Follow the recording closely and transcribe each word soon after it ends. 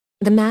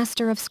The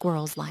master of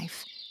squirrel's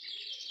life.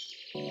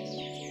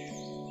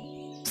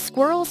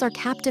 Squirrels are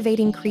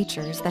captivating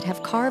creatures that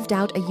have carved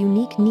out a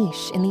unique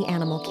niche in the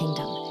animal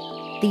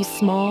kingdom. These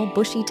small,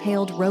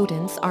 bushy-tailed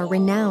rodents are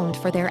renowned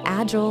for their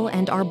agile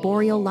and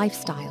arboreal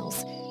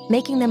lifestyles,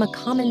 making them a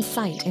common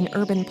sight in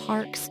urban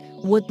parks,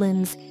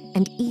 woodlands,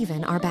 and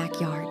even our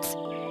backyards.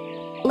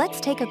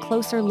 Let's take a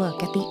closer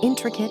look at the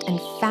intricate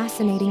and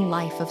fascinating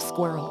life of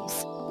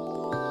squirrels.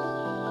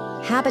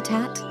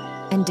 Habitat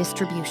and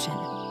distribution.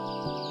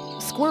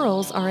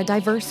 Squirrels are a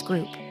diverse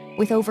group,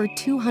 with over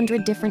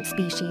 200 different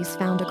species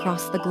found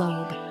across the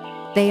globe.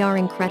 They are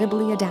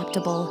incredibly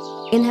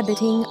adaptable,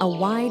 inhabiting a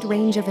wide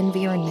range of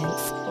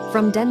environments,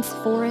 from dense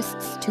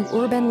forests to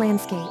urban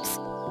landscapes.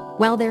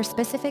 While their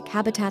specific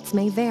habitats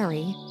may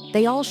vary,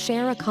 they all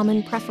share a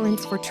common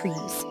preference for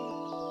trees.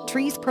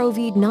 Trees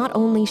provide not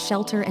only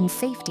shelter and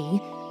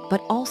safety,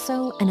 but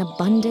also an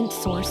abundant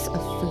source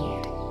of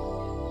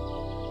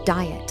food.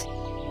 Diet.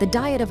 The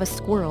diet of a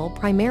squirrel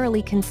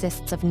primarily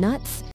consists of nuts,